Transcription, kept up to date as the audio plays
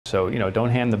So, don't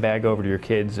hand the bag over to your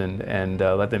kids and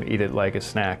let them eat it like a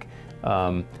snack.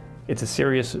 It's a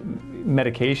serious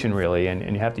medication, really,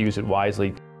 and you have to use it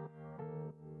wisely.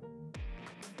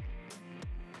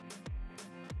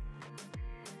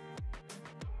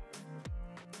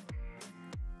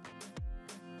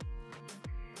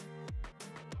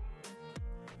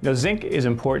 Zinc is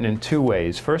important in two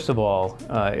ways. First of all,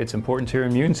 it's important to your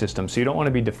immune system, so you don't want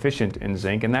to be deficient in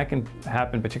zinc, and that can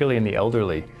happen particularly in the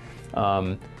elderly.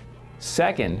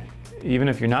 Second, even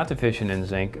if you're not deficient in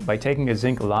zinc, by taking a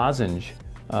zinc lozenge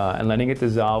and letting it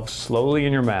dissolve slowly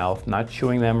in your mouth, not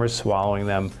chewing them or swallowing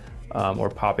them or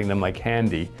popping them like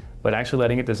candy, but actually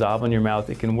letting it dissolve in your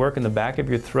mouth, it can work in the back of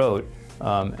your throat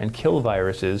and kill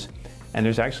viruses. And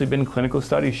there's actually been clinical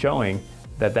studies showing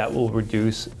that will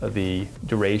reduce the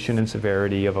duration and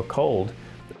severity of a cold.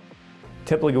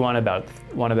 Typically you want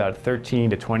about 13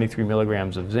 to 23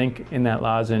 milligrams of zinc in that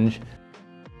lozenge.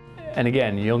 And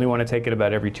again, you only want to take it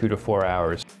about every 2 to 4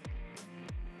 hours.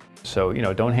 So,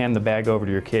 don't hand the bag over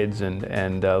to your kids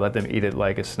and let them eat it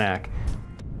like a snack.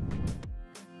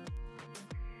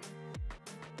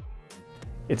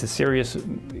 It's a serious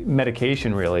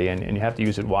medication, really, and you have to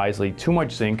use it wisely. Too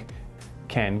much zinc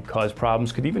can cause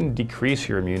problems, could even decrease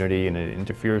your immunity, and it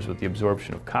interferes with the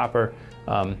absorption of copper.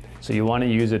 So you want to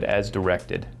use it as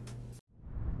directed.